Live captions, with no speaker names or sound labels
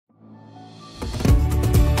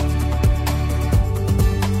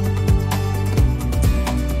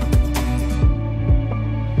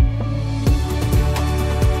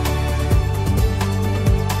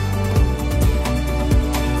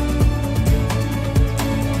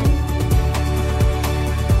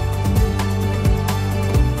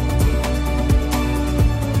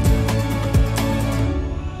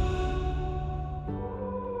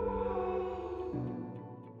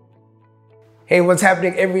Hey, what's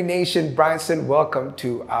happening, Every Nation? Bryanson, welcome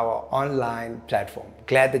to our online platform.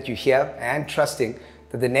 Glad that you're here and trusting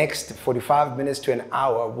that the next 45 minutes to an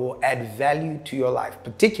hour will add value to your life,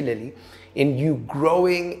 particularly in you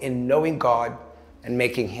growing in knowing God and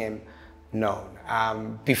making Him known.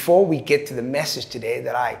 Before we get to the message today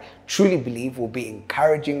that I truly believe will be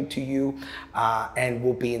encouraging to you and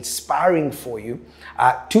will be inspiring for you,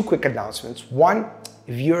 two quick announcements. One,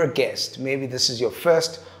 if you're a guest, maybe this is your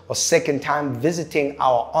first or second time visiting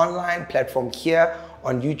our online platform here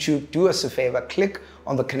on YouTube, do us a favor, click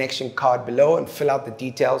on the connection card below and fill out the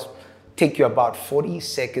details. Take you about 40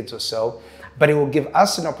 seconds or so, but it will give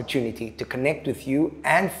us an opportunity to connect with you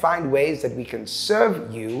and find ways that we can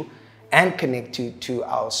serve you and connect you to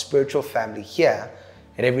our spiritual family here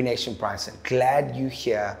at Every Nation Bryanson. Glad you're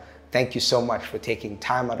here. Thank you so much for taking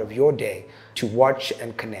time out of your day to watch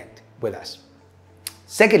and connect with us.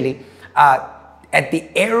 Secondly, at the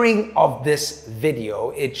airing of this video,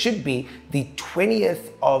 it should be the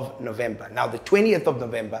 20th of November. Now, the 20th of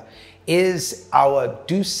November is our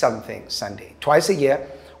Do Something Sunday. Twice a year,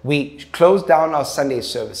 we close down our Sunday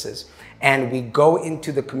services and we go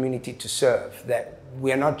into the community to serve. That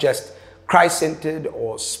we are not just Christ-centered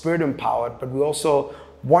or Spirit-empowered, but we're also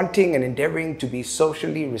wanting and endeavoring to be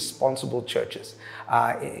socially responsible churches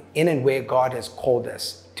in and where God has called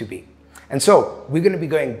us to be. And so we're going to be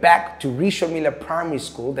going back to Rishomila Primary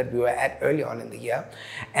School that we were at early on in the year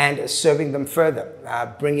and serving them further,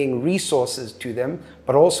 bringing resources to them,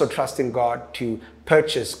 but also trusting God to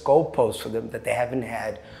purchase goalposts for them that they haven't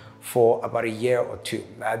had for about a year or two.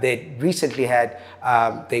 They recently had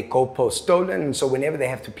their goalposts stolen, and so whenever they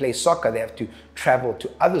have to play soccer, they have to travel to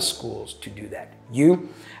other schools to do that. You,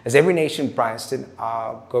 as Every Nation Bryanson,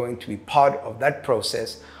 are going to be part of that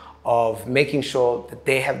process of making sure that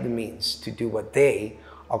they have the means to do what they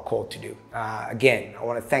are called to do. Again, I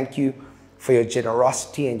want to thank you for your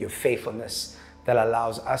generosity and your faithfulness that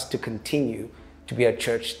allows us to continue to be a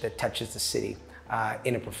church that touches the city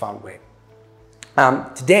in a profound way.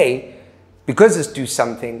 Today, because it's Do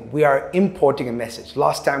Something, we are importing a message.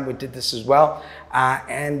 Last time we did this as well,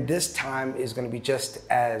 and this time is going to be just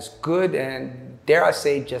as good and, dare I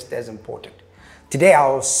say, just as important. Today,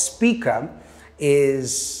 our speaker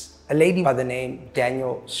is a lady by the name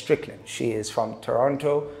Danielle Strickland. She is from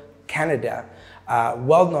Toronto, Canada,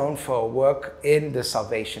 well known for her work in the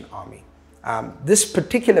Salvation Army. This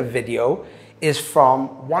particular video is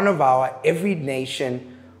from one of our Every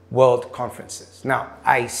Nation World Conferences. Now,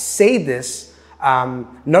 I say this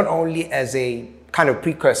not only as a kind of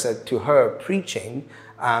precursor to her preaching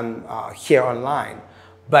here online,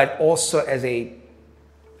 but also as a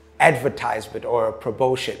advertisement or a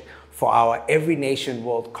promotion for our Every Nation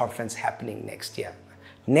World Conference happening next year.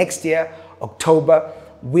 Next year, October,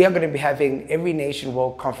 we are going to be having Every Nation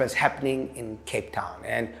World Conference happening in Cape Town.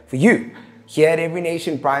 And for you, here at Every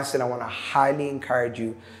Nation Bryanson, I want to highly encourage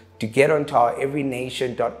you to get onto our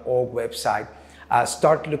everynation.org website,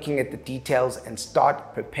 start looking at the details and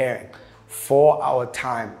start preparing for our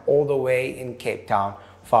time all the way in Cape Town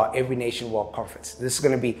for our Every Nation World Conference. This is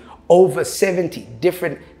going to be over 70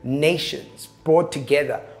 different nations brought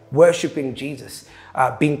together, worshiping Jesus,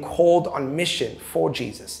 being called on mission for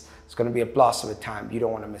Jesus. It's going to be a blast of a time. You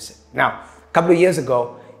don't want to miss it. Now, a couple of years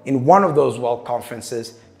ago, in one of those world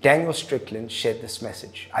conferences, Danielle Strickland shared this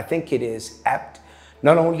message. I think it is apt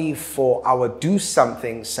not only for our Do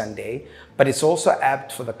Something Sunday, but it's also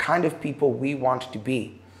apt for the kind of people we want to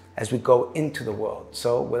be as we go into the world.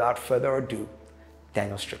 So without further ado,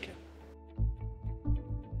 Danielle Strickland.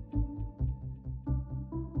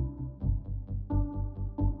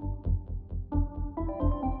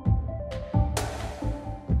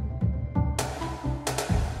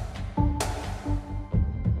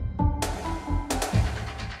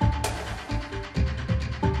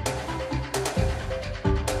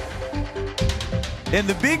 And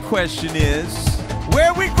the big question is,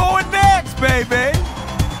 where we going next, baby?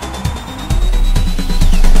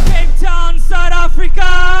 Cape Town, South Africa!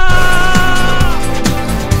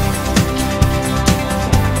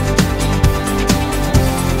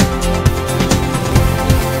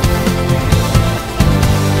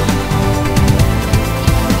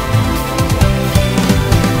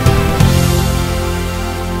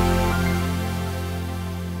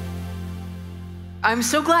 I'm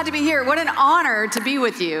so glad to be here. What an honor to be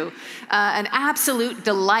with you. An absolute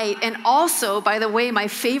delight. And also, by the way, my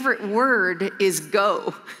favorite word is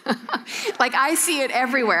go. Like, I see it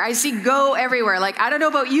everywhere. I see go everywhere. Like, I don't know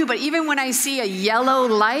about you, but even when I see a yellow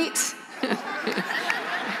light,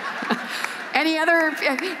 Any other?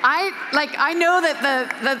 I know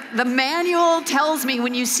that the manual tells me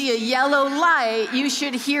when you see a yellow light, you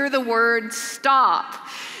should hear the word stop.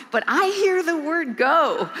 But I hear the word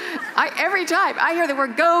go. Every time I hear the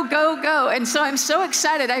word go, go, go. And so I'm so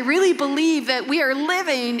excited. I really believe that we are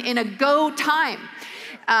living in a go time.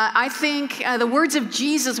 I think the words of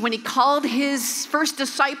Jesus when he called his first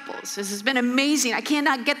disciples, this has been amazing. I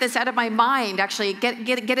cannot get this out of my mind, actually, get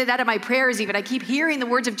it out of my prayers even. I keep hearing the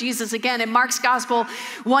words of Jesus again in Mark's Gospel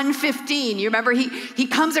 1:15. You remember he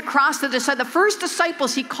comes across the first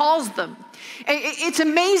disciples, he calls them. It's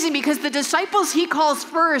amazing because the disciples he calls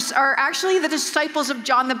first are actually the disciples of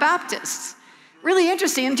John the Baptist. Really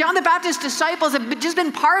interesting. And John the Baptist's disciples have just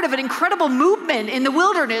been part of an incredible movement in the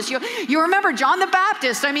wilderness. You remember John the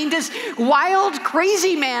Baptist, this wild,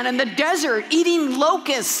 crazy man in the desert eating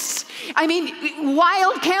locusts.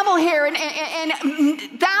 Wild camel hair and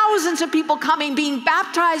thousands of people coming, being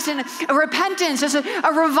baptized in repentance. There's a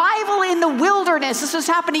revival in the wilderness. This is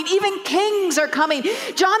happening. Even kings are coming.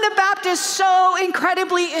 John the Baptist, so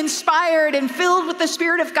incredibly inspired and filled with the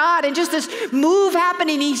Spirit of God, and just this move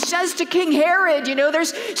happening. He says to King Herod,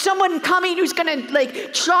 there's someone coming who's going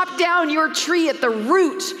to chop down your tree at the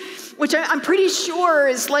root, which I'm pretty sure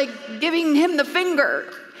is like giving him the finger.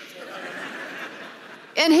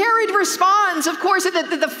 And Herod responds, of course, the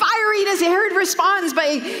fieriness. Herod responds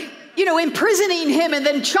by, imprisoning him and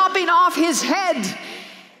then chopping off his head.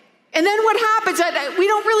 And then what happens? We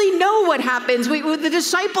don't really know what happens. The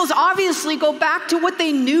disciples obviously go back to what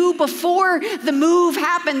they knew before the move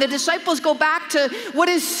happened. The disciples go back to what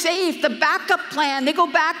is safe, the backup plan. They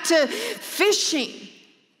go back to fishing.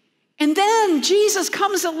 And then Jesus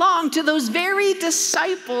comes along to those very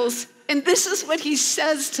disciples, and this is what he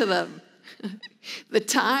says to them. The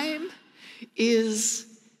time is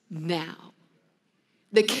now.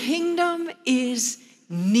 The kingdom is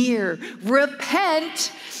near.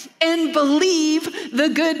 Repent and believe the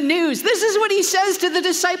good news. This is what he says to the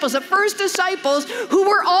disciples, the first disciples who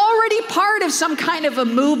were already part of some kind of a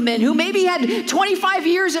movement, who maybe had 25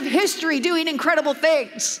 years of history doing incredible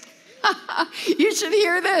things. You should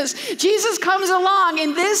hear this. Jesus comes along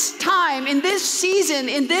in this time, in this season,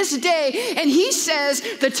 in this day, and he says,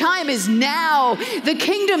 the time is now. The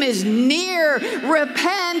kingdom is near.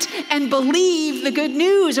 Repent and believe the good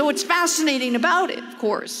news. And what's fascinating about it, of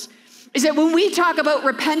course, is that when we talk about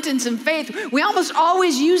repentance and faith, we almost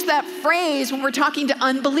always use that phrase when we're talking to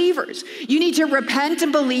unbelievers. You need to repent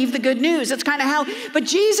and believe the good news. That's kind of how, but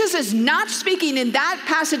Jesus is not speaking in that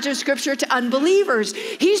passage of scripture to unbelievers.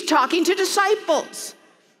 He's talking to disciples.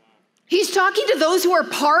 He's talking to those who are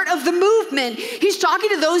part of the movement. He's talking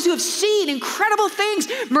to those who have seen incredible things,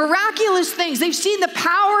 miraculous things. They've seen the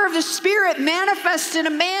power of the Spirit manifest in a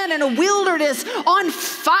man in a wilderness on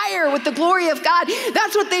fire with the glory of God.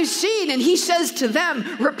 That's what they've seen. And he says to them,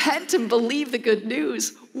 repent and believe the good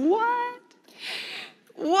news. What?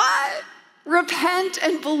 Repent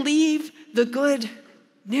and believe the good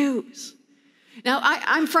news. Now,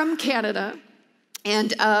 I'm from Canada.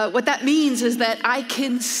 And what that means is that I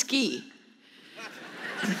can ski.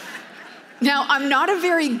 Now, I'm not a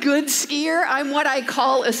very good skier. I'm what I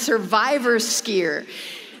call a survivor skier.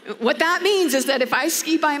 What that means is that if I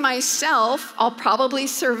ski by myself, I'll probably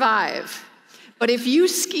survive. But if you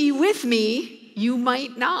ski with me, you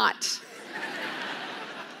might not.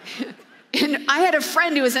 And I had a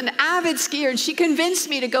friend who was an avid skier, and she convinced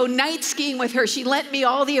me to go night skiing with her. She lent me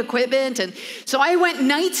all the equipment, and so I went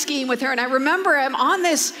night skiing with her. And I remember I'm on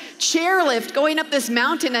this chairlift going up this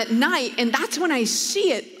mountain at night, and that's when I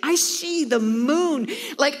see it. I see the moon.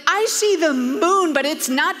 I see the moon, but it's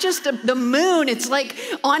not just the moon. It's like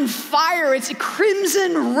on fire. It's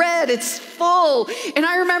crimson red. It's full. And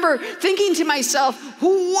I remember thinking to myself,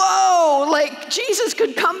 whoa, Jesus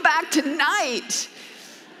could come back tonight.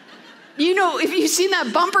 If you've seen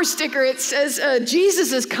that bumper sticker, it says,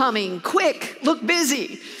 Jesus is coming, quick, look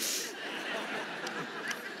busy.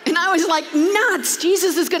 And I was like, nuts,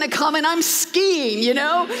 Jesus is gonna come and I'm skiing,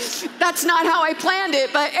 That's not how I planned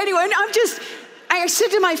it, but anyway, I said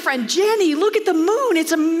to my friend, Jenny, look at the moon,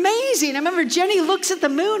 it's amazing. I remember Jenny looks at the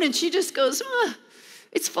moon and she just goes,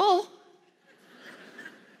 it's full.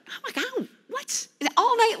 I'm like, oh, what? And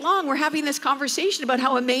all night long, we're having this conversation about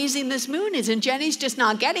how amazing this moon is, and Jenny's just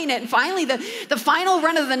not getting it. And finally, the final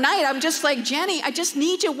run of the night, I'm just like, Jenny, I just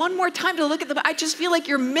need you one more time to look at I just feel like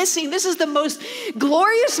you're missing. This is the most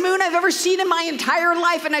glorious moon I've ever seen in my entire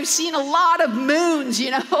life, and I've seen a lot of moons,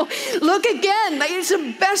 Look again. It's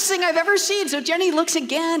the best thing I've ever seen. So Jenny looks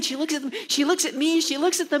again. She looks at me. She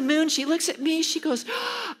looks at the moon. She looks at me. She goes,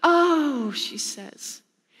 oh, she says,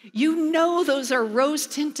 those are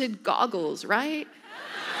rose-tinted goggles, right?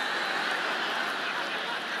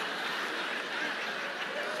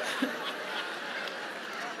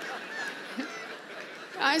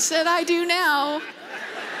 I said, I do now.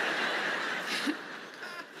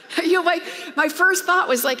 My first thought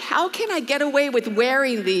was like, how can I get away with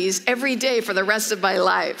wearing these every day for the rest of my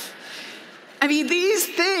life? I mean, these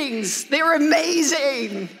things, they're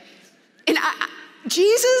amazing. And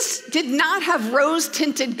Jesus did not have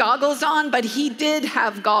rose-tinted goggles on, but he did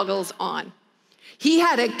have goggles on. He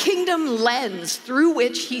had a kingdom lens through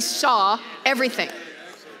which he saw everything.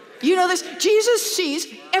 You know this? Jesus sees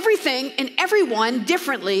everything and everyone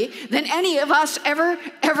differently than any of us ever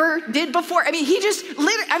did before. I mean, he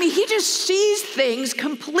just sees things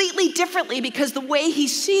completely differently because the way he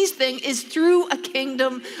sees things is through a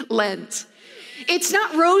kingdom lens. It's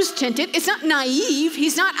not rose-tinted. It's not naive.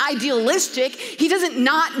 He's not idealistic. He doesn't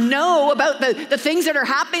not know about the things that are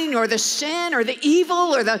happening or the sin or the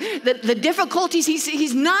evil or the difficulties.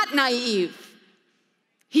 He's not naive.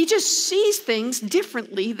 He just sees things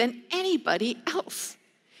differently than anybody else.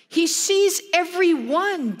 He sees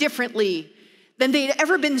everyone differently than they'd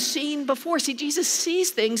ever been seen before. See, Jesus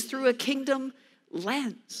sees things through a kingdom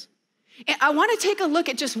lens. And I want to take a look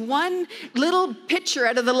at just one little picture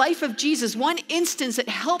out of the life of Jesus, one instance that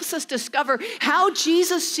helps us discover how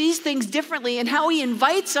Jesus sees things differently and how he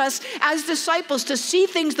invites us as disciples to see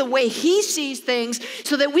things the way he sees things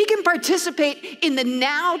so that we can participate in the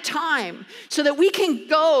now time, so that we can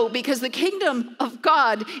go because the kingdom of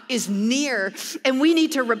God is near and we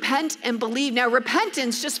need to repent and believe. Now,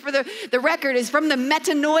 repentance, just for the record, is from the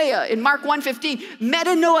metanoia in Mark 1:15.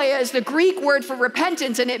 Metanoia is the Greek word for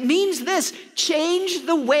repentance, and it means this: change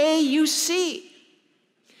the way you see.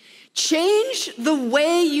 Change the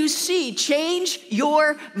way you see. Change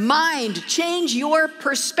your mind. Change your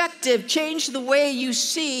perspective. Change the way you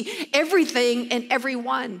see everything and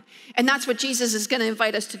everyone. And that's what Jesus is going to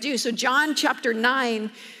invite us to do. So John chapter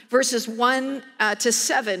 9, verses 1 to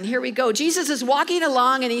 7. Here we go. Jesus is walking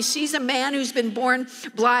along and he sees a man who's been born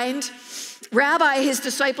blind. Rabbi, his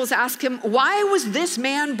disciples ask him, why was this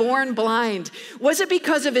man born blind? Was it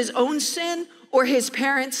because of his own sin or his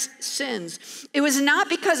parents' sins? It was not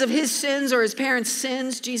because of his sins or his parents'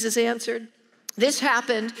 sins, Jesus answered. This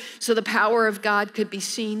happened so the power of God could be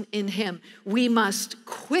seen in him. We must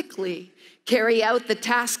quickly carry out the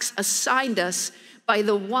tasks assigned us by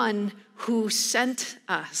the one who sent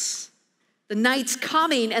us. The night's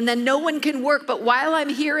coming and then no one can work, but while I'm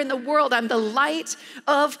here in the world, I'm the light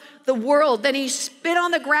of the world. Then he spit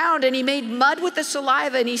on the ground and he made mud with the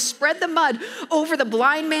saliva and he spread the mud over the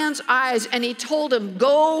blind man's eyes and he told him,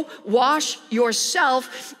 go wash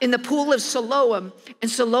yourself in the pool of Siloam.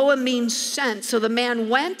 And Siloam means sent. So the man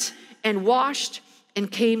went and washed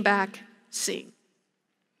and came back seeing.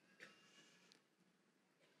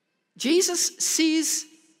 Jesus sees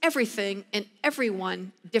everything and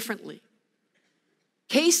everyone differently.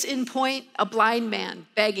 Case in point, a blind man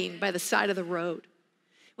begging by the side of the road.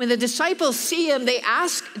 When the disciples see him, they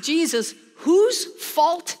ask Jesus, whose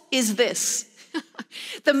fault is this?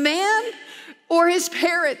 The man or his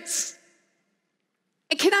parents?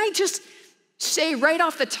 And can I just say right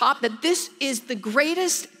off the top that this is the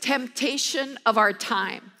greatest temptation of our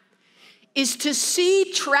time, is to see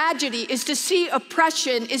tragedy, is to see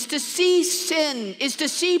oppression, is to see sin, is to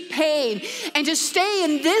see pain, and to stay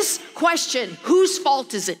in this question, whose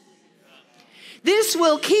fault is it? This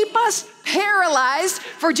will keep us paralyzed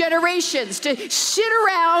for generations to sit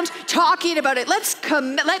around talking about it. Let's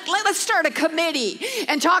start a committee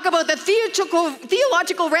and talk about the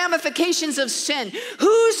theological ramifications of sin.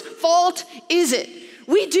 Whose fault is it?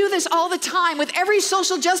 We do this all the time with every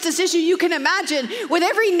social justice issue you can imagine, with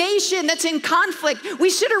every nation that's in conflict. We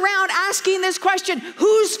sit around asking this question,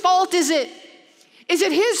 whose fault is it? Is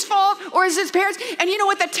it his fault or is it his parents? And you know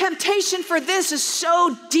what? The temptation for this is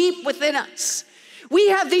so deep within us. We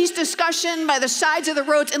have these discussions by the sides of the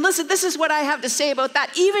roads. And listen, this is what I have to say about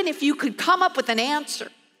that. Even if you could come up with an answer,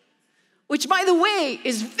 which by the way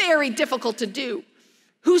is very difficult to do,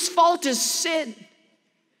 whose fault is sin?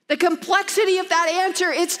 The complexity of that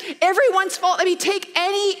answer, it's everyone's fault. I mean, take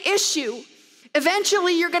any issue.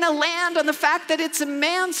 Eventually, you're going to land on the fact that it's a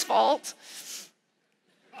man's fault.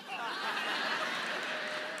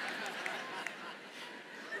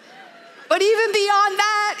 But even beyond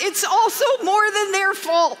that, it's also more than their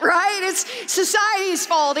fault, right? It's society's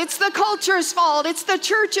fault. It's the culture's fault. It's the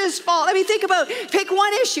church's fault. I mean, pick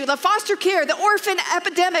one issue, the foster care, the orphan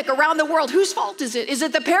epidemic around the world. Whose fault is it? Is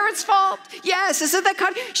it the parents' fault? Yes. Is it the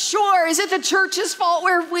country? Sure. Is it the church's fault?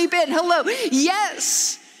 Where have we been? Hello.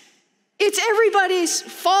 Yes. It's everybody's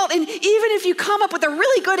fault. And even if you come up with a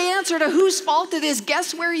really good answer to whose fault it is,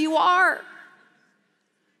 guess where you are?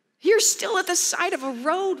 You're still at the side of a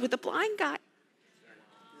road with a blind guy.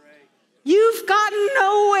 You've gotten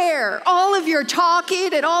nowhere. All of your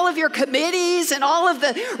talking and all of your committees and all of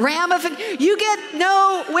the ramifications, you get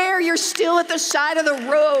nowhere. You're still at the side of the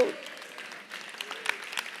road.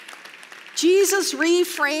 Jesus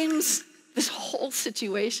reframes this whole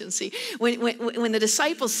situation. See, when the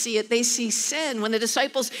disciples see it, they see sin. When the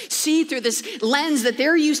disciples see through this lens that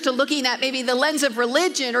they're used to looking at, maybe the lens of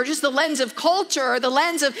religion or just the lens of culture or the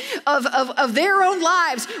lens of their own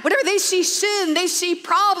lives, whatever, they see sin, they see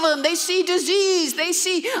problem, they see disease, they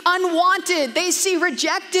see unwanted, they see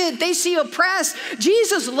rejected, they see oppressed.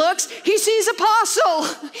 Jesus looks, he sees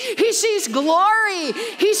apostle, he sees glory,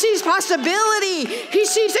 he sees possibility, he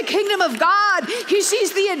sees the kingdom of God, he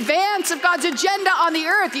sees the advance of God's agenda on the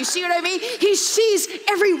earth. You see what I mean? He sees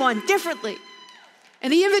everyone differently.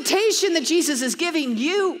 And the invitation that Jesus is giving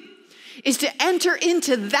you is to enter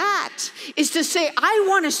into that, is to say, I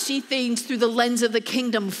want to see things through the lens of the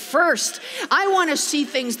kingdom first. I want to see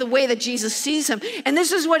things the way that Jesus sees them. And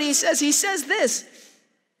this is what he says. He says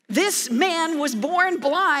this man was born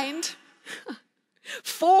blind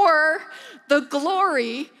for the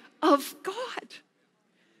glory of God.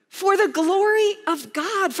 For the glory of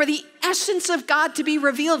God, for the essence of God to be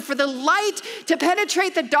revealed, for the light to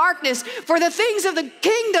penetrate the darkness, for the things of the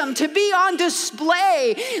kingdom to be on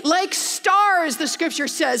display like stars, the scripture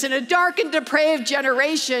says, in a dark and depraved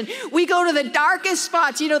generation. We go to the darkest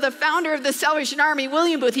spots. You know, the founder of the Salvation Army,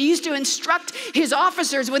 William Booth, he used to instruct his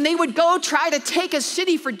officers when they would go try to take a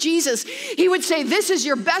city for Jesus. He would say, this is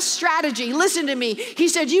your best strategy. Listen to me. He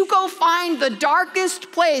said, you go find the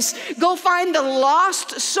darkest place. Go find the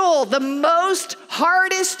lost soul, the most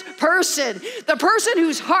hardest person, the person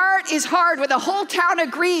whose heart is hard, where the whole town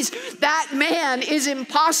agrees that man is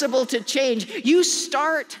impossible to change. You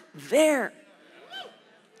start there.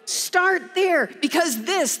 Start there, because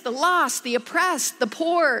this, the lost, the oppressed, the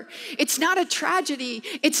poor, it's not a tragedy.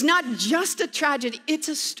 It's not just a tragedy. It's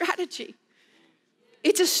a strategy.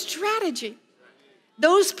 It's a strategy.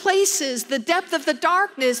 Those places, the depth of the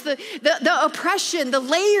darkness, the oppression, the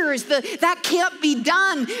layers, that can't be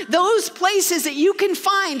done. Those places that you can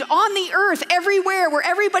find on the earth everywhere where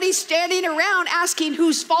everybody's standing around asking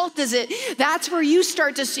whose fault is it. That's where you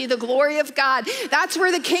start to see the glory of God. That's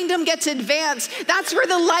where the kingdom gets advanced. That's where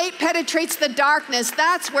the light penetrates the darkness.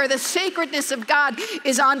 That's where the sacredness of God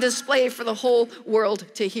is on display for the whole world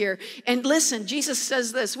to hear. And listen, Jesus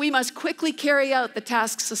says this, we must quickly carry out the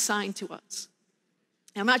tasks assigned to us.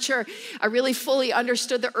 I'm not sure I really fully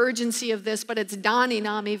understood the urgency of this, but it's dawning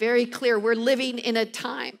on me very clear. We're living in a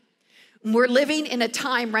time. We're living in a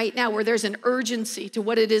time right now where there's an urgency to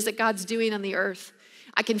what it is that God's doing on the earth.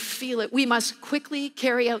 I can feel it. We must quickly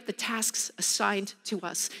carry out the tasks assigned to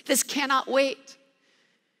us. This cannot wait.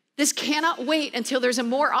 This cannot wait until there's a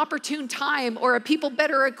more opportune time or a people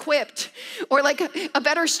better equipped or like a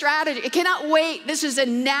better strategy. It cannot wait. This is a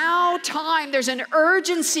now time. There's an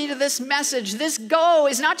urgency to this message. This go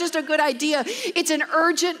is not just a good idea. It's an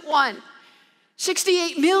urgent one.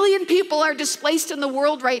 68 million people are displaced in the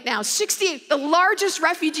world right now. 68, the largest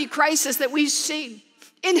refugee crisis that we've seen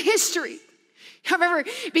in history. I remember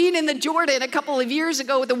being in the Jordan a couple of years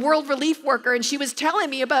ago with a world relief worker, and she was telling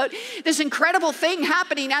me about this incredible thing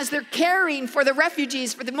happening as they're caring for the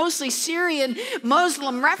refugees, for the mostly Syrian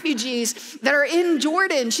Muslim refugees that are in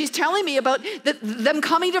Jordan. She's telling me about them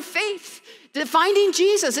coming to faith, to finding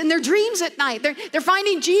Jesus in their dreams at night. They're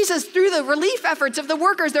finding Jesus through the relief efforts of the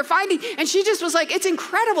workers. They're finding, and she just was like, it's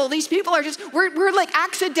incredible. These people are just, we're like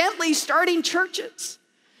accidentally starting churches.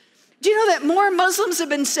 Do you know that more Muslims have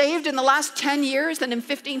been saved in the last 10 years than in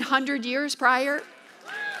 1,500 years prior?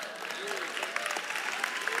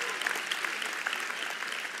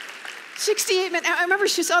 I remember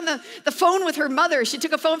she was on the phone with her mother. She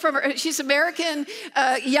took a phone from her. She's American,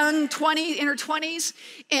 young, in her 20s,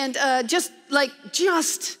 and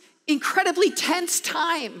just incredibly tense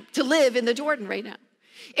time to live in the Jordan right now.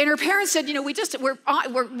 And her parents said, you know,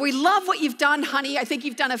 we love what you've done, honey. I think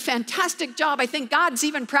you've done a fantastic job. I think God's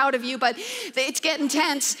even proud of you, but it's getting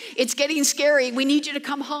tense. It's getting scary. We need you to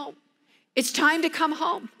come home. It's time to come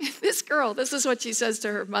home. This girl, this is what she says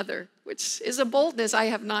to her mother, which is a boldness I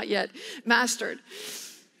have not yet mastered.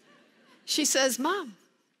 She says, Mom,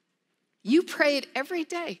 you prayed every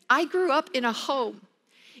day. I grew up in a home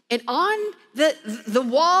And on the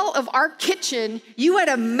wall of our kitchen, you had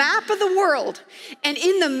a map of the world. And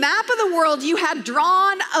in the map of the world, you had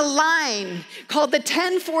drawn a line called the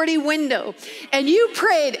 1040 window. And you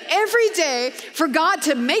prayed every day for God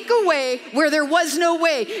to make a way where there was no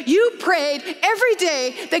way. You prayed every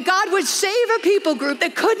day that God would save a people group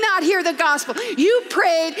that could not hear the gospel. You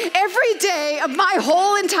prayed every day of my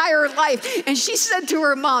whole entire life. And she said to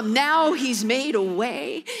her mom, now he's made a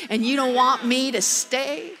way and you don't want me to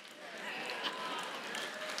stay?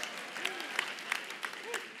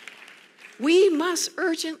 We must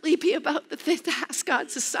urgently be about the task God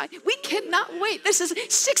society. We cannot wait. This is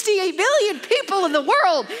 68 billion people in the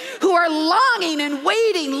world who are longing and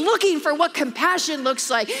waiting, looking for what compassion looks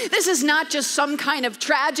like. This is not just some kind of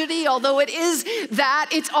tragedy, although it is that.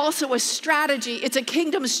 It's also a strategy. It's a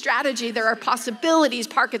kingdom strategy. There are possibilities,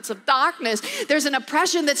 pockets of darkness. There's an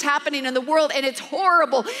oppression that's happening in the world, and it's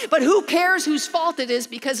horrible. But who cares whose fault it is,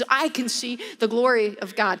 because I can see the glory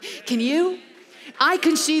of God. Can you? I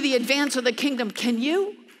can see the advance of the kingdom. Can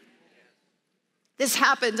you? This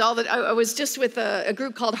happens all the time. I was just with a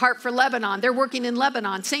group called Heart for Lebanon. They're working in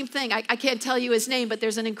Lebanon. Same thing. I can't tell you his name, but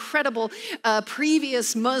there's an incredible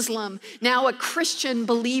previous Muslim, now a Christian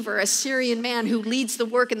believer, a Syrian man who leads the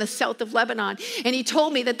work in the south of Lebanon. And he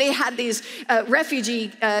told me that they had these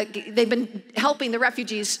they've been helping the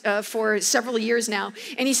refugees for several years now.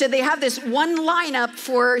 And he said they have this one lineup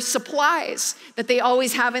for supplies that they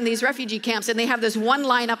always have in these refugee camps. And they have this one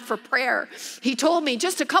lineup for prayer. He told me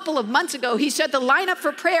just a couple of months ago, he said the lineup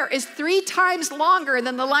for prayer is 3 times longer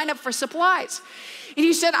than the lineup for supplies. And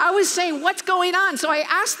he said, I was saying, what's going on? So I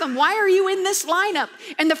asked them, why are you in this lineup?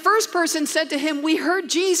 And the first person said to him, we heard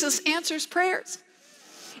Jesus answers prayers.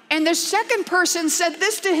 And the second person said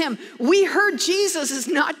this to him, we heard Jesus is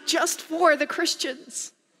not just for the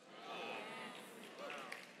Christians.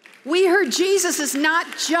 We heard Jesus is not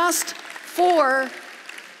just for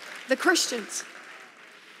the Christians.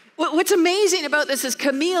 What's amazing about this is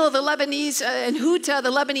Camille, the Lebanese, and Huta,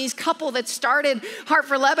 the Lebanese couple that started Heart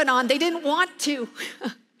for Lebanon, they didn't want to.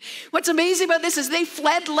 What's amazing about this is they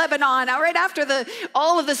fled Lebanon right after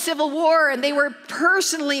all of the civil war, and they were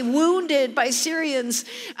personally wounded by Syrians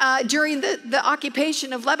during the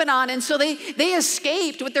occupation of Lebanon. And so they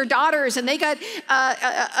escaped with their daughters, and they got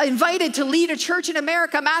invited to lead a church in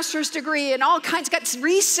America, master's degree, and all kinds, got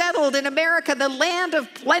resettled in America, the land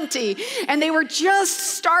of plenty. And they were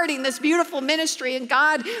just starting this beautiful ministry, and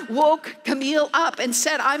God woke Camille up and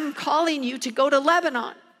said, I'm calling you to go to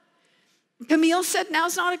Lebanon. Camille said,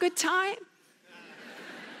 now's not a good time.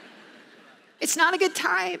 It's not a good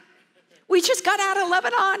time. We just got out of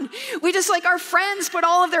Lebanon. We just, like, our friends put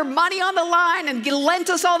all of their money on the line and lent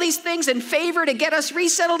us all these things in favor to get us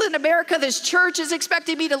resettled in America. This church is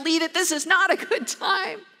expecting me to lead it. This is not a good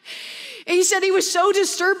time. And he said he was so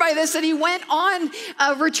disturbed by this that he went on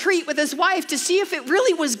a retreat with his wife to see if it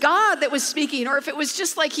really was God that was speaking, or if it was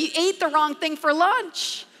just like he ate the wrong thing for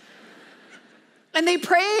lunch. And they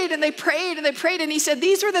prayed and they prayed and they prayed. And he said,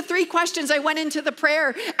 these were the 3 questions I went into the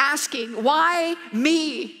prayer asking. Why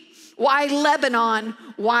me? Why Lebanon?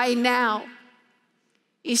 Why now?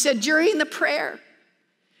 He said, during the prayer,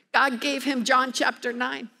 God gave him John chapter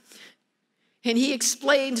 9. And he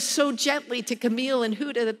explained so gently to Camille and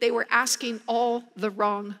Huda that they were asking all the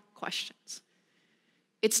wrong questions.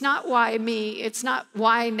 It's not why me. It's not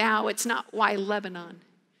why now. It's not why Lebanon.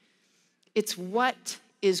 It's what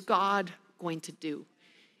is God going to do.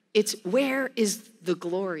 It's where is the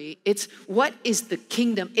glory? It's what is the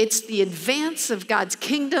kingdom? It's the advance of God's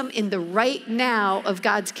kingdom in the right now of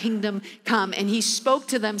God's kingdom come. And he spoke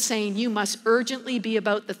to them saying, you must urgently be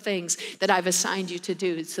about the things that I've assigned you to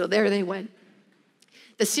do. So there they went.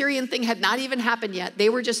 The Syrian thing had not even happened yet. They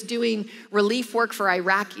were just doing relief work for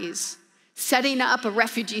Iraqis, setting up a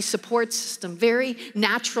refugee support system, very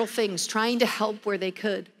natural things, trying to help where they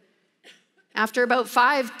could. After about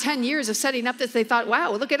 5-10 years of setting up this, they thought,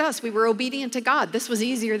 wow, look at us. We were obedient to God. This was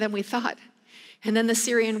easier than we thought. And then the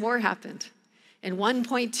Syrian war happened. And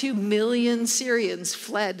 1.2 million Syrians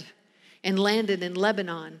fled and landed in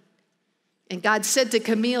Lebanon. And God said to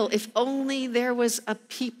Camille, if only there was a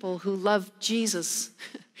people who loved Jesus,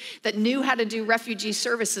 that knew how to do refugee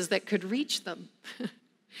services, that could reach them.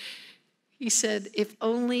 He said, if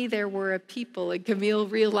only there were a people. And Camille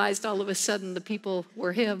realized all of a sudden the people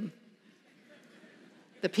were him.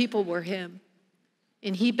 The people were him.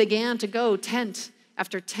 And he began to go tent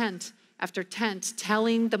after tent after tent,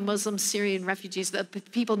 telling the Muslim Syrian refugees, the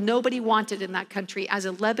people nobody wanted in that country, as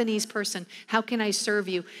a Lebanese person, how can I serve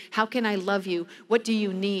you? How can I love you? What do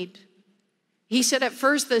you need? He said at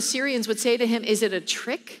first the Syrians would say to him, is it a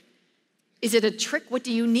trick? Is it a trick? What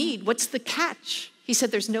do you need? What's the catch? He said,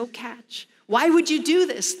 there's no catch. Why would you do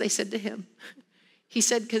this? They said to him. He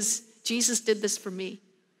said, because Jesus did this for me.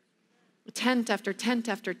 Tent after tent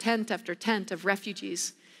after tent after tent of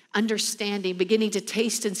refugees, understanding, beginning to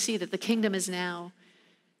taste and see that the kingdom is now.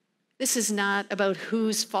 This is not about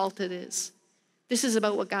whose fault it is. This is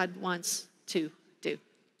about what God wants to do.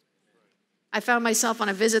 I found myself on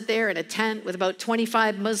a visit there in a tent with about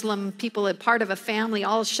 25 Muslim people, a part of a family,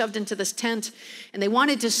 all shoved into this tent. And they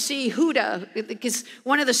wanted to see Huda, because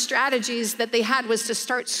one of the strategies that they had was to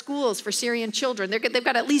start schools for Syrian children. They've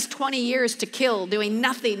got at least 20 years to kill doing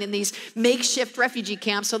nothing in these makeshift refugee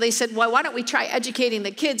camps. So they said, well, why don't we try educating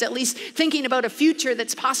the kids, at least thinking about a future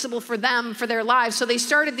that's possible for them, for their lives. So they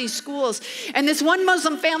started these schools. And this one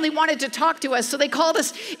Muslim family wanted to talk to us. So they called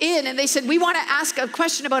us in and they said, we want to ask a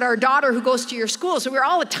question about our daughter who goes to your school. So we were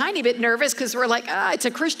all a tiny bit nervous because we're like, it's a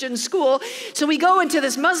Christian school. So we go into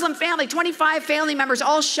this Muslim family, 25 family members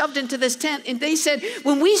all shoved into this tent. And they said,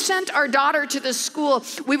 when we sent our daughter to this school,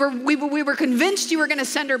 we were convinced you were going to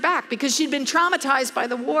send her back because she'd been traumatized by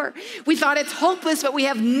the war. We thought it's hopeless, but we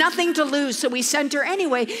have nothing to lose. So we sent her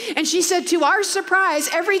anyway. And she said, to our surprise,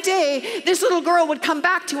 every day, this little girl would come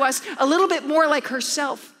back to us a little bit more like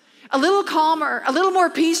herself. A little calmer, a little more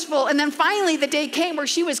peaceful. And then finally the day came where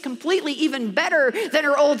she was completely even better than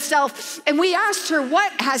her old self. And we asked her,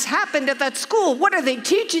 what has happened at that school? What are they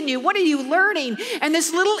teaching you? What are you learning? And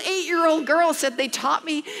this little 8-year-old girl said, they taught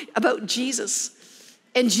me about Jesus.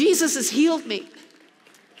 And Jesus has healed me.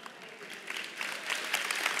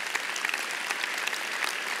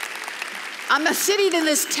 I'm sitting in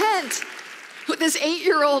this tent with this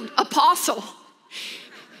 8-year-old apostle.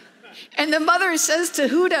 And the mother says to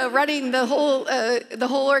Huda, running the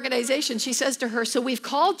whole organization, she says to her, so we've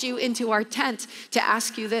called you into our tent to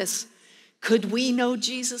ask you this. Could we know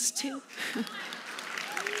Jesus too?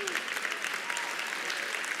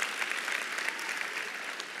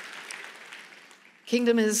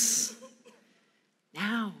 Kingdom is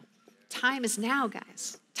now. Time is now,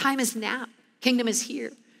 guys. Time is now. Kingdom is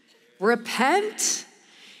here. Repent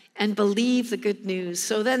and believe the good news.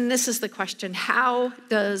 So then this is the question. How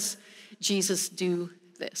does Jesus do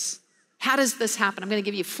this? How does this happen? I'm going to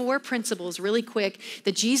give you 4 principles really quick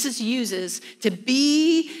that Jesus uses to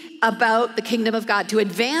be about the kingdom of God, to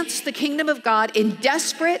advance the kingdom of God in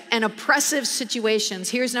desperate and oppressive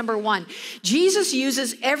situations. Here's number 1. Jesus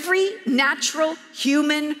uses every natural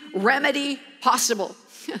human remedy possible.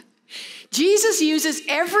 Jesus uses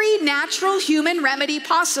every natural human remedy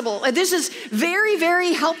possible. And this is very,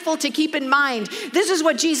 very helpful to keep in mind. This is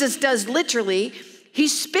what Jesus does literally. He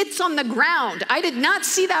spits on the ground. I did not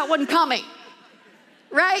see that one coming,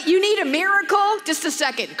 right? You need a miracle? Just a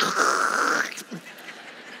second,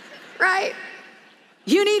 right?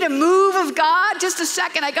 You need a move of God? Just a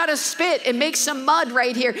second, I gotta spit and make some mud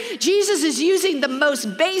right here. Jesus is using the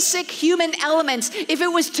most basic human elements. If it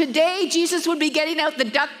was today, Jesus would be getting out the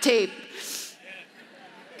duct tape.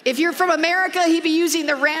 If you're from America, he'd be using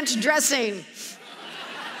the ranch dressing.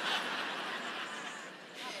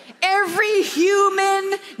 Every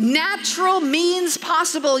human natural means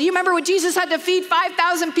possible. You remember when Jesus had to feed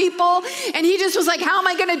 5,000 people and he just was like, how am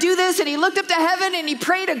I gonna do this? And he looked up to heaven and he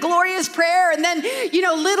prayed a glorious prayer. And then,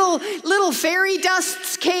 little fairy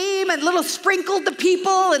dusts came and little sprinkled the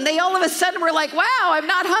people. And they all of a sudden were like, wow, I'm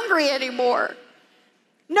not hungry anymore.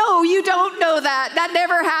 No, you don't know that. That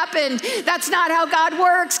never happened. That's not how God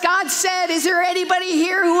works. God said, is there anybody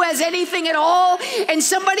here who has anything at all? And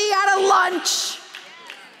somebody had a lunch.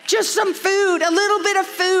 Just some food, a little bit of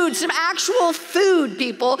food, some actual food,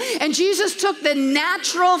 people. And Jesus took the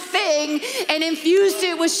natural thing and infused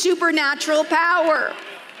it with supernatural power.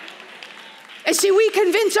 And see, we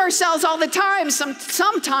convince ourselves all the time,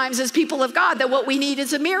 sometimes as people of God, that what we need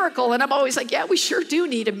is a miracle. And I'm always like, yeah, we sure do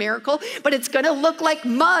need a miracle, but it's gonna look like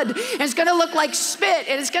mud, and it's gonna look like spit,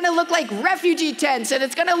 and it's gonna look like refugee tents, and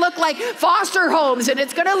it's gonna look like foster homes, and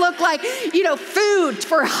it's gonna look like, food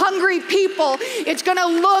for hungry people. It's gonna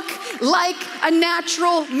look like a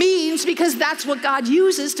natural means because that's what God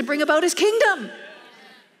uses to bring about his kingdom.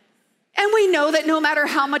 And we know that no matter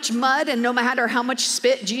how much mud and no matter how much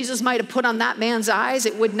spit Jesus might have put on that man's eyes,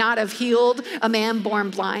 it would not have healed a man born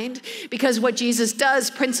blind. Because what Jesus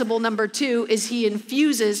does, principle number 2, is he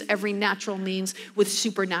infuses every natural means with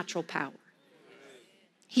supernatural power.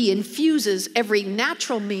 He infuses every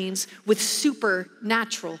natural means with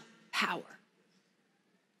supernatural power.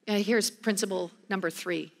 And here's principle number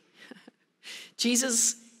 3.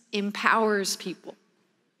 Jesus empowers people.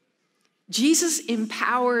 Jesus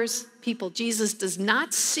empowers people. Jesus does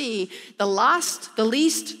not see the lost, the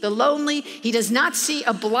least, the lonely. He does not see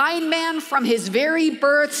a blind man from his very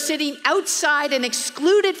birth sitting outside and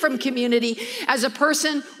excluded from community as a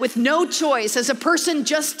person with no choice, as a person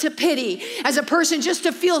just to pity, as a person just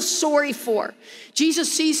to feel sorry for.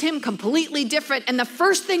 Jesus sees him completely different. And the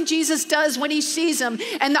first thing Jesus does when he sees him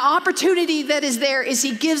and the opportunity that is there is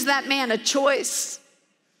he gives that man a choice.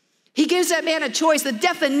 He gives that man a choice. The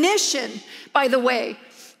definition, by the way,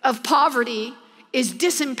 of poverty is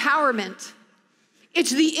disempowerment. It's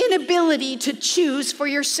the inability to choose for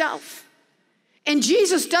yourself. And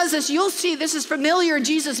Jesus does this. You'll see this is familiar in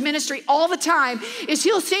Jesus' ministry all the time, is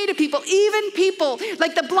he'll say to people, even people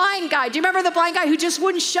like the blind guy. Do you remember the blind guy who just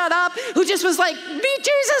wouldn't shut up? Who just was like,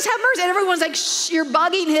 Jesus, have mercy. And everyone's like, shh, you're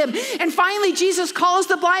bugging him. And finally, Jesus calls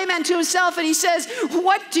the blind man to himself and he says,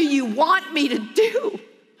 what do you want me to do?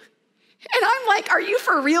 And I'm like, are you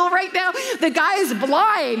for real right now? The guy is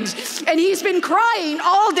blind and he's been crying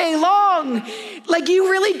all day long. Like, you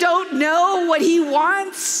really don't know what he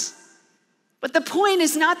wants? But the point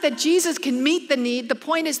is not that Jesus can meet the need. The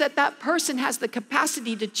point is that that person has the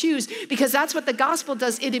capacity to choose, because that's what the gospel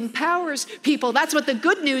does. It empowers people. That's what the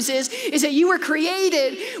good news is that you were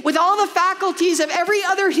created with all the faculties of every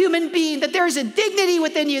other human being, that there's a dignity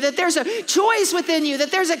within you, that there's a choice within you,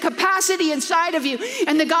 that there's a capacity inside of you,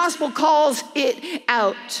 and the gospel calls it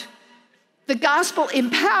out. The gospel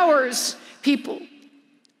empowers people.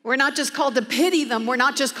 We're not just called to pity them. We're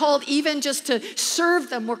not just called even just to serve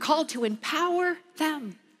them. We're called to empower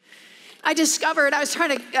them. I discovered I was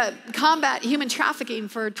trying to combat human trafficking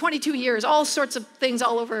for 22 years, all sorts of things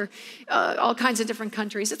all over all kinds of different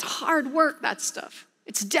countries. It's hard work, that stuff.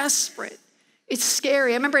 It's desperate. It's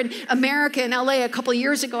scary. I remember in America, in LA, a couple of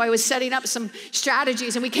years ago, I was setting up some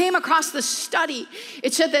strategies, and we came across this study.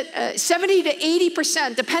 It said that 70 to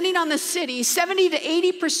 80%, depending on the city, 70 to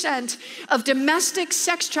 80% of domestic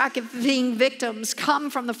sex trafficking victims come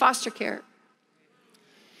from the foster care.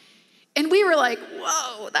 And we were like,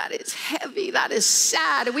 whoa, that is heavy. That is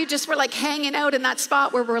sad. And we just were like hanging out in that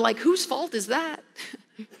spot where we're like, whose fault is that?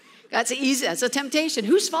 That's easy. That's a temptation.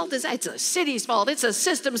 Whose fault is that? It's a city's fault. It's a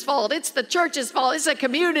system's fault. It's the church's fault. It's a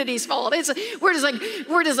community's fault. We're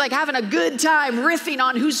just like having a good time riffing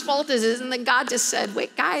on whose fault is it. And then God just said,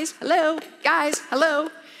 wait, guys, hello.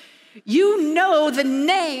 You know the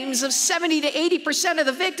names of 70 to 80% of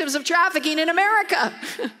the victims of trafficking in America.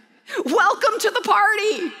 Welcome to the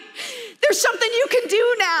party. There's something you can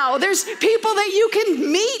do now. There's people that you can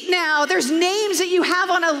meet now. There's names that you have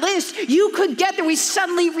on a list. You could get there. We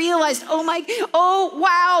suddenly realized, oh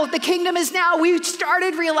wow, the kingdom is now. We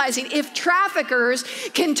started realizing if traffickers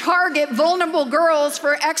can target vulnerable girls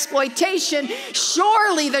for exploitation,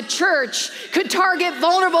 surely the church could target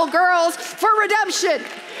vulnerable girls for redemption.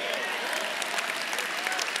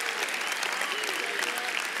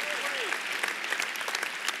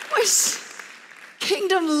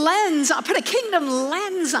 Kingdom lens on. Put a kingdom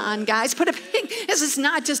lens on, guys. This is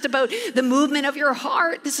not just about the movement of your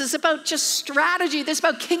heart. This is about just strategy. This is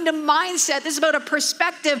about kingdom mindset. This is about a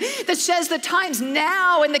perspective that says the time's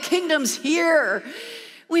now and the kingdom's here.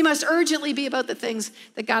 We must urgently be about the things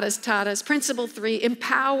that God has taught us. Principle 3,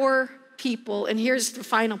 empower people. And here's the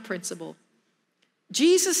final principle.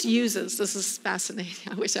 Jesus uses, this is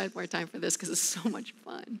fascinating. I wish I had more time for this because it's so much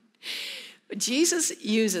fun. But Jesus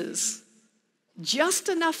uses just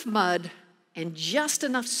enough mud and just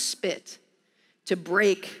enough spit to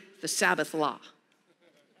break the Sabbath law.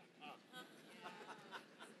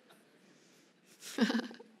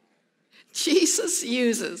 Jesus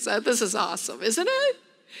uses, this is awesome, isn't it?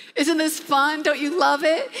 Isn't this fun? Don't you love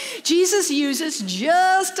it? Jesus uses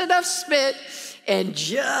just enough spit and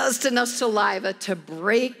just enough saliva to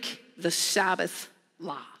break the Sabbath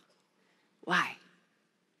law. Why?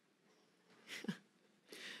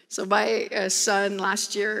 So my son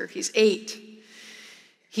last year, he's 8.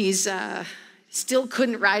 He's still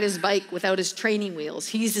couldn't ride his bike without his training wheels.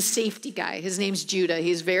 He's a safety guy. His name's Judah.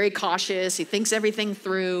 He's very cautious. He thinks everything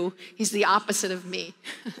through. He's the opposite of me.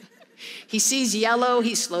 He sees yellow,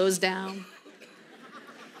 he slows down.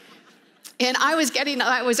 And I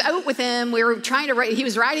was out with him. We were trying to ride. He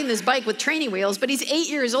was riding this bike with training wheels, but he's 8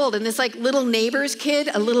 years old. And this like little neighbor's kid,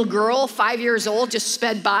 a little girl, 5 years old, just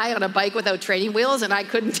sped by on a bike without training wheels, and I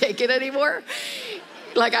couldn't take it anymore.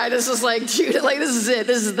 Like I just was like, Judah, like this is it.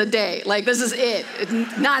 This is the day. Like this is it.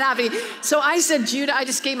 It's not happening. So I said, Judah, I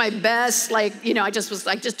just gave my best. Like, I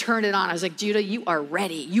just turned it on. I was like, Judah, you are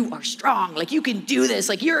ready. You are strong. Like you can do this.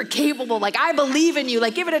 Like you're capable. Like I believe in you.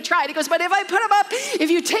 Like give it a try. And he goes, but if I put them up,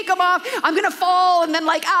 if you take them off, I'm going to fall. And then and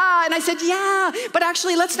I said, yeah, but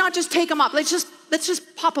actually let's not just take them off. Let's just let's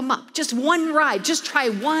just pop them up. Just one ride, just try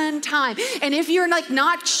one time. And if you're like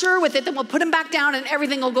not sure with it, then we'll put him back down and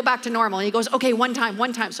everything will go back to normal. And he goes, okay, one time.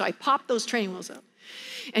 So I pop those training wheels up.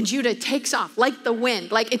 And Judah takes off like the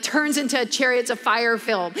wind, like it turns into a Chariots of Fire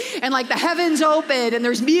film. And like the heavens open and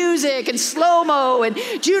there's music and slow-mo. And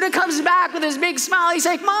Judah comes back with his big smile. He's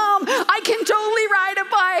like, Mom, I can totally ride a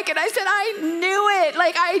bike. And I said, I knew it.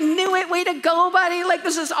 Like, I knew it. Way to go, buddy. Like,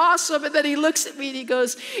 this is awesome. And then he looks at me and he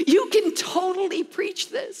goes, you can totally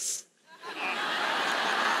preach this.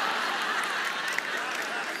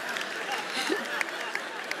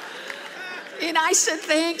 And I said,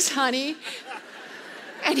 thanks, honey.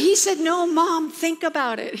 And he said, no, Mom, think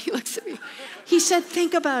about it. He looks at me. He said,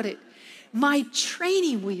 think about it. My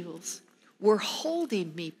training wheels were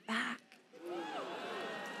holding me back.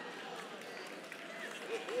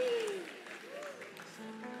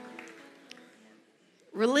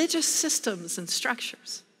 Religious systems and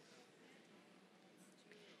structures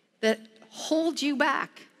that hold you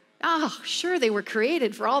back. Oh, sure, they were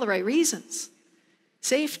created for all the right reasons.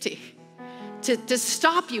 Safety, to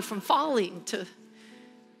stop you from falling, to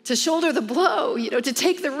shoulder the blow, to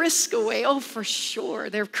take the risk away. Oh, for sure.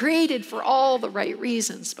 They're created for all the right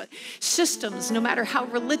reasons. But systems, no matter how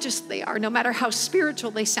religious they are, no matter how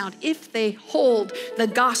spiritual they sound, if they hold the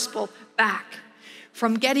gospel back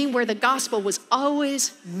from getting where the gospel was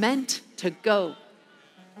always meant to go,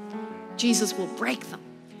 Jesus will break them.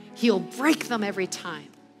 He'll break them every time.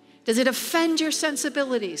 Does it offend your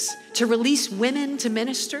sensibilities to release women to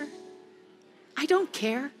minister? I don't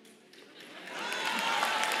care.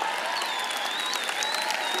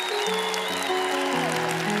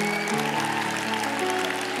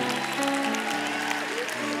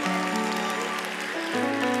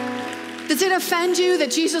 Does it offend you that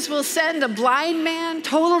Jesus will send a blind man,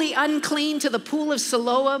 totally unclean, to the pool of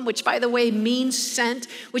Siloam, which, by the way, means sent,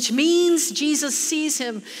 which means Jesus sees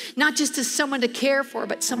him not just as someone to care for,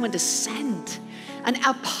 but someone to send? An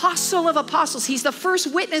apostle of apostles. He's the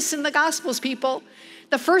first witness in the Gospels, people.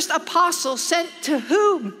 The first apostle sent to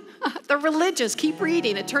whom? The religious. Keep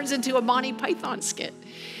reading. It turns into a Monty Python skit.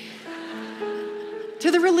 To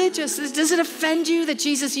the religious. Does it offend you that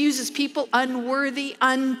Jesus uses people unworthy,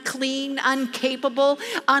 unclean, incapable,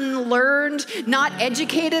 unlearned, not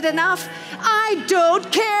educated enough? I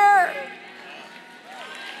don't care.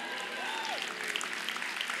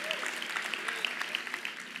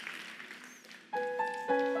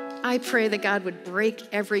 I pray that God would break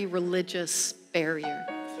every religious barrier.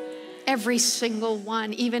 Every single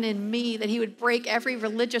one, even in me, that he would break every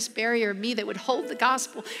religious barrier in me that would hold the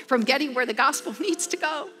gospel from getting where the gospel needs to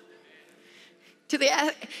go. To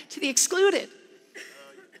the excluded,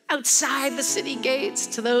 outside the city gates,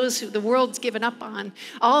 to those who the world's given up on,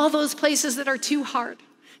 all those places that are too hard,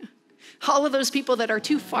 all of those people that are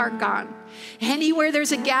too far gone. Anywhere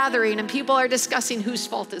there's a gathering and people are discussing whose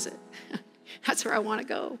fault is it, that's where I want to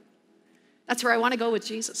go. That's where I want to go with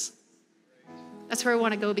Jesus. That's where I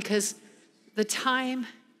want to go, because the time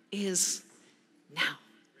is now.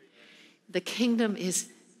 The kingdom is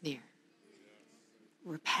near.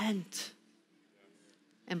 Repent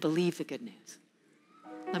and believe the good news.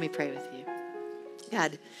 Let me pray with you.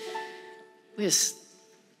 God,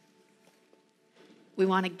 we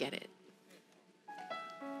want to get it.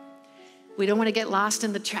 We don't want to get lost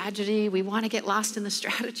in the tragedy. We want to get lost in the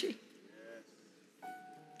strategy.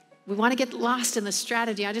 We want to get lost in the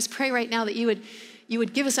strategy. I just pray right now that you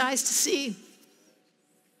would give us eyes to see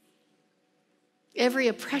every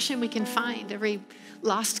oppression we can find, every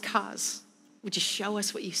lost cause. Would you show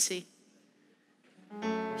us what you see?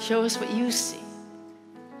 Show us what you see.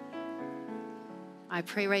 I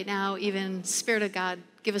pray right now, even Spirit of God,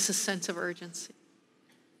 give us a sense of urgency.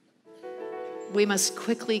 We must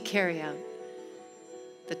quickly carry out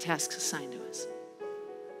the tasks assigned to us.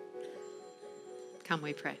 Come,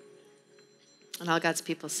 we pray. And all God's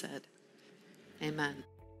people said, amen.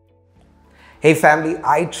 Hey family,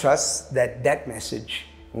 I trust that message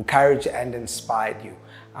encouraged and inspired you.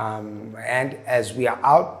 And as we are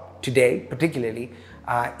out today, particularly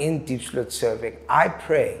in Deep Split serving, I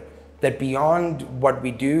pray that beyond what we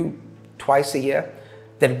do twice a year,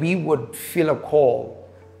 that we would feel a call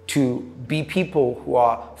to be people who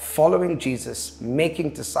are following Jesus,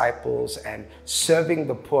 making disciples and serving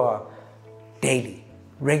the poor daily,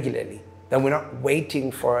 regularly. That we're not waiting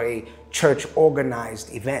for a church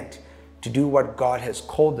organized event to do what God has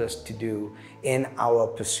called us to do in our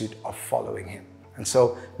pursuit of following him. And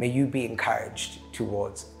so may you be encouraged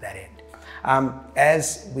towards that end.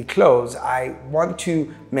 As we close, I want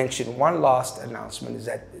to mention one last announcement, is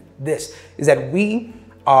that we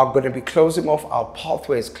are going to be closing off our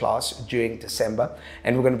Pathways class during December,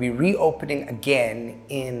 and we're going to be reopening again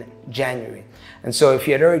in January. And so if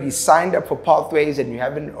you had already signed up for Pathways and you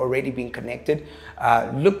haven't already been connected,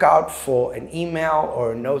 look out for an email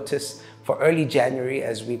or a notice for early January,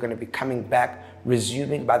 as we're going to be coming back,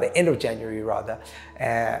 resuming by the end of January rather,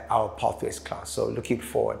 our Pathways class. So looking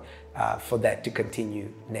forward for that to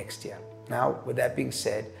continue next year. Now, with that being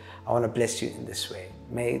said, I want to bless you in this way.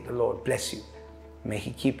 May the Lord bless you. May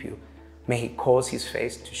He keep you. May He cause His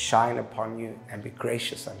face to shine upon you and be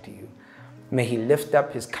gracious unto you. May He lift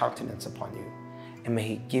up His countenance upon you. And may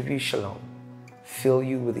He give you shalom, fill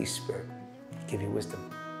you with His Spirit, give you wisdom.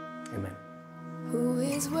 Amen. Who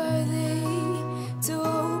is worthy to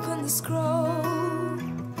open the scroll?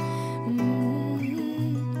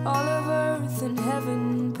 All of earth and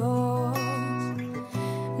heaven pours.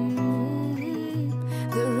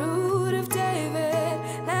 The root of David,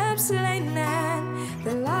 lamb slain, and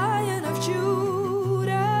the Lion of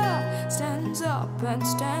Judah stands up and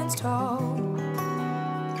stands tall.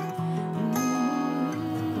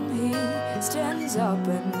 He stands up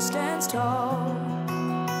and stands tall.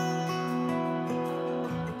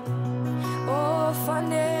 Oh,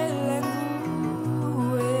 fanele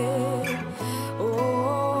ngue.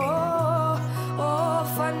 Oh,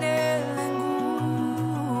 fanele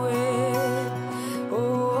ngue.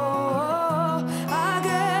 Oh,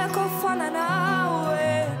 ageko fana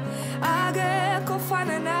nawe. Ageko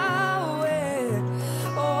fana nawe.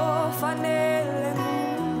 Oh, fanele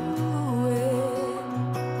ngue.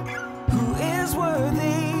 Who is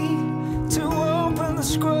worthy to open the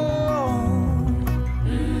scroll?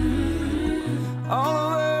 All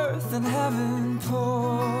of earth and heaven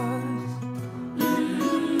pours.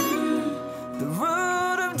 The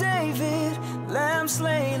root of David, lamb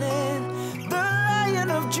slain, and the Lion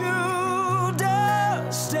of Judah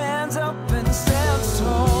stands up and stands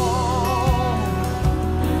tall.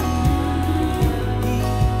 He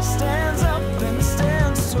stands up and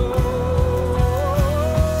stands tall.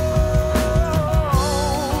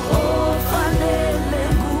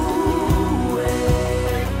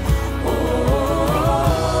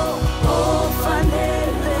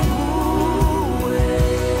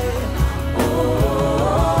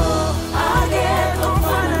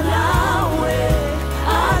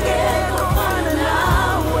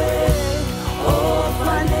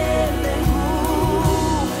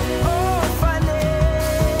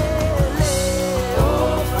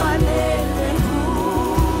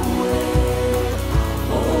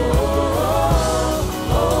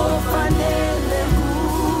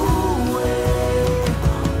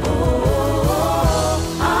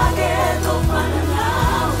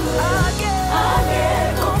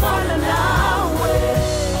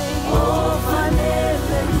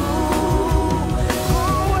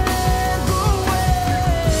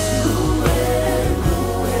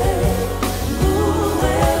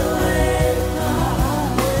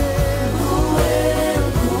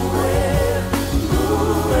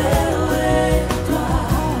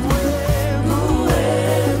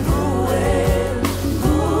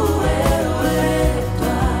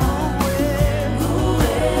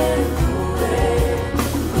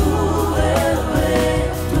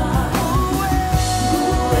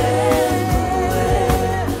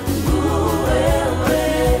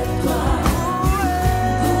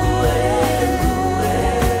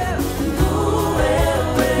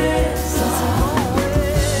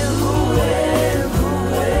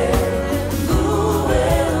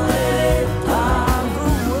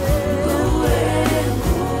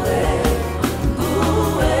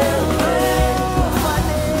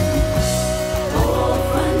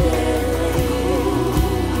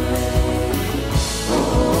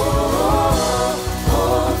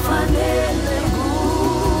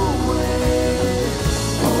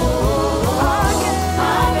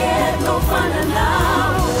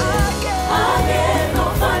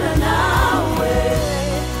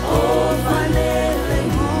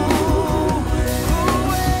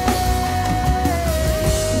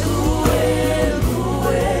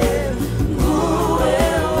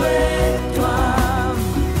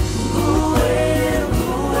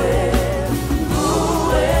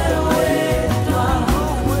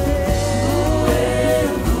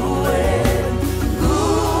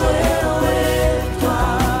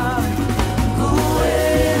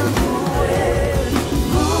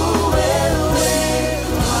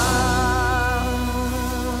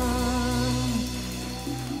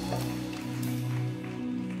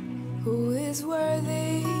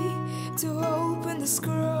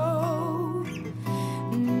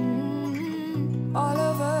 All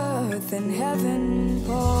of earth and heaven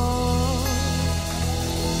pour.